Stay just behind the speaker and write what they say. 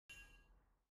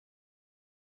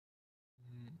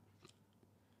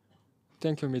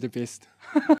땡큐 미드비스트.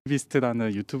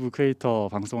 미드비스트라는 유튜브 크리에이터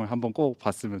방송을 한번 꼭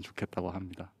봤으면 좋겠다고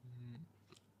합니다.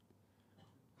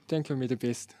 땡큐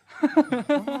미드비스트.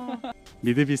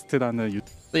 미드비스트라는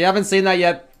So you haven't seen that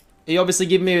yet. He obviously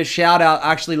gave me a shout out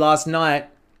actually last night.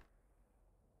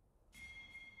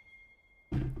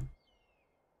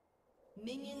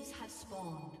 Minions have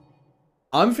spawned.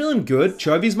 I'm feeling good.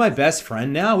 Chovy's my best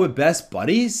friend now. We're best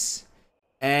buddies.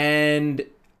 And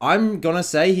I'm gonna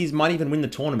say he might even win the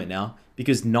tournament now.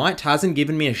 Because Knight hasn't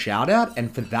given me a shout out.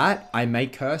 And for that, I may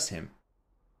curse him.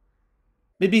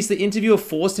 MidBeast, the interviewer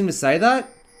forced him to say that.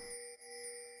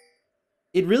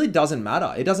 It really doesn't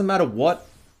matter. It doesn't matter what.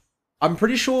 I'm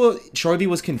pretty sure Chovy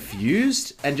was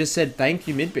confused and just said, thank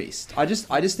you, MidBeast. I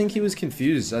just think he was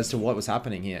confused as to what was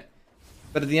happening here.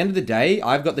 But at the end of the day,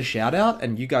 I've got the shout out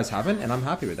and you guys haven't, and I'm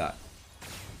happy with that.